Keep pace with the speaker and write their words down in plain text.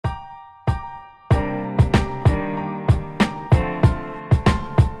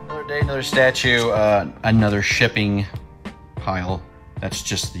Another statue, another shipping pile. That's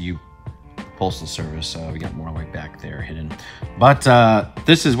just the Postal Service. We got more right back there hidden. But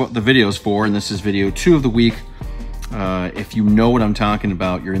this is what the video is for, and this is video 2 of the week. If you know what I'm talking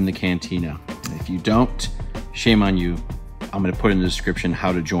about, you're in the Cantina. If you don't, shame on you. I'm going to put in the description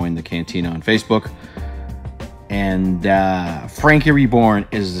how to join the Cantina on Facebook. And Frankie Reborn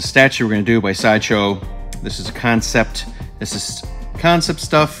is the statue we're going to do by Sideshow. This is a concept. This is concept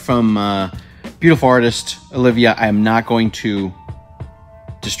stuff from beautiful artist Olivia. I am not going to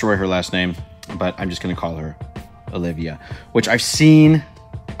destroy her last name, but I'm just going to call her Olivia, which I've seen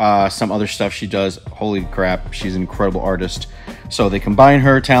some other stuff she does. Holy crap, she's an incredible artist. So they combined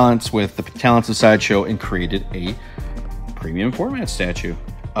her talents with the talents of Sideshow and created a premium format statue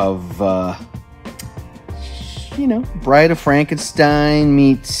of, you know, Bride of Frankenstein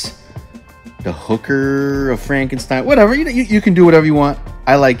meets the hooker of Frankenstein. Whatever, you can do whatever you want.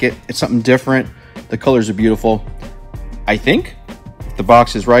 I like it. It's something different. The colors are beautiful. I think if the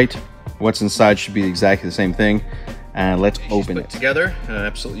box is right, what's inside should be exactly the same thing. And let's open it together.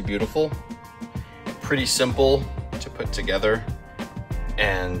 Absolutely beautiful. Pretty simple to put together.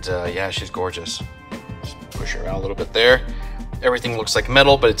 And yeah, she's gorgeous. Just push her out a little bit there. Everything looks like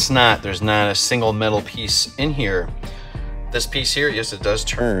metal, but it's not. There's not a single metal piece in here. This piece here, yes, it does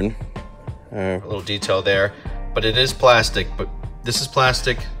turn. A little detail there, but it is plastic. But this is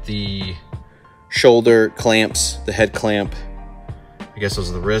plastic. The shoulder clamps, the head clamp, I guess those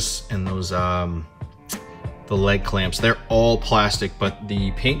are the wrists, and those the leg clamps, they're all plastic, but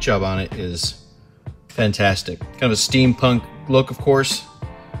the paint job on it is fantastic. Kind of a steampunk look, of course.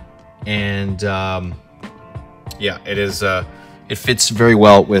 And yeah, it is it fits very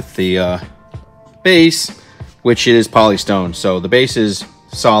well with the base, which is polystone. So the base is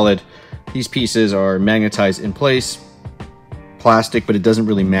solid. These pieces are magnetized in place, plastic, but it doesn't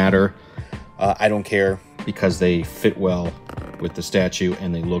really matter. I don't care because they fit well with the statue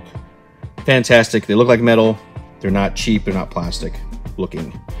and they look fantastic. They look like metal. They're not cheap. They're not plastic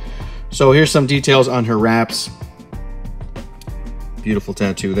looking. So here's some details on her wraps. Beautiful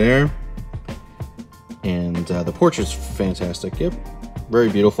tattoo there. And the portrait's fantastic. Yep, very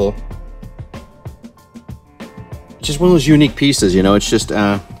beautiful. It's just one of those unique pieces, you know. It's just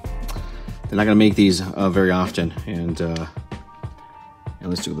they're not gonna make these very often. And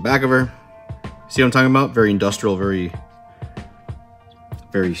let's do the back of her. See what I'm talking about? Very industrial, very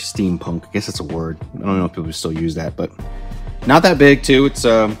steampunk. I guess that's a word. I don't know if people still use that, but not that big too. It's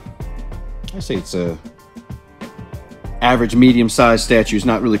I say it's a average medium-sized statue. It's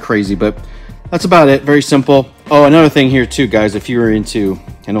not really crazy, but that's about it. Very simple. Oh, another thing here too, guys, if you're into,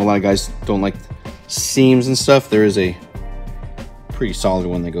 I know a lot of guys don't like seams and stuff, there is a pretty solid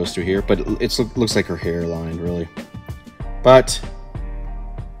one that goes through here, but it looks like her hairline, really. But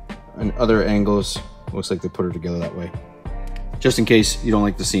on other angles, looks like they put her together that way. Just in case you don't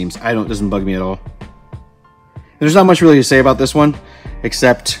like the seams. It doesn't bug me at all. There's not much really to say about this one,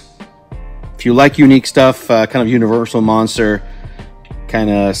 except if you like unique stuff, kind of universal monster, kind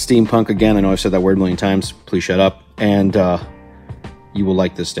of steampunk again. I know I've said that word a million times. Please shut up. And you will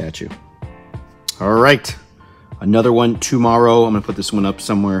like this statue. All right. Another one tomorrow. I'm going to put this one up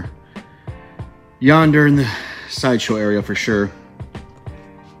somewhere yonder in the Sideshow area for sure,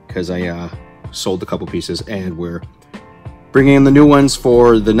 because I sold a couple pieces and we're bringing in the new ones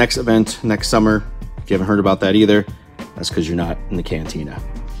for the next event next summer. If you haven't heard about that either, that's because you're not in the Cantina.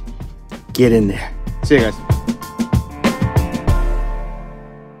 Get in there. See you guys.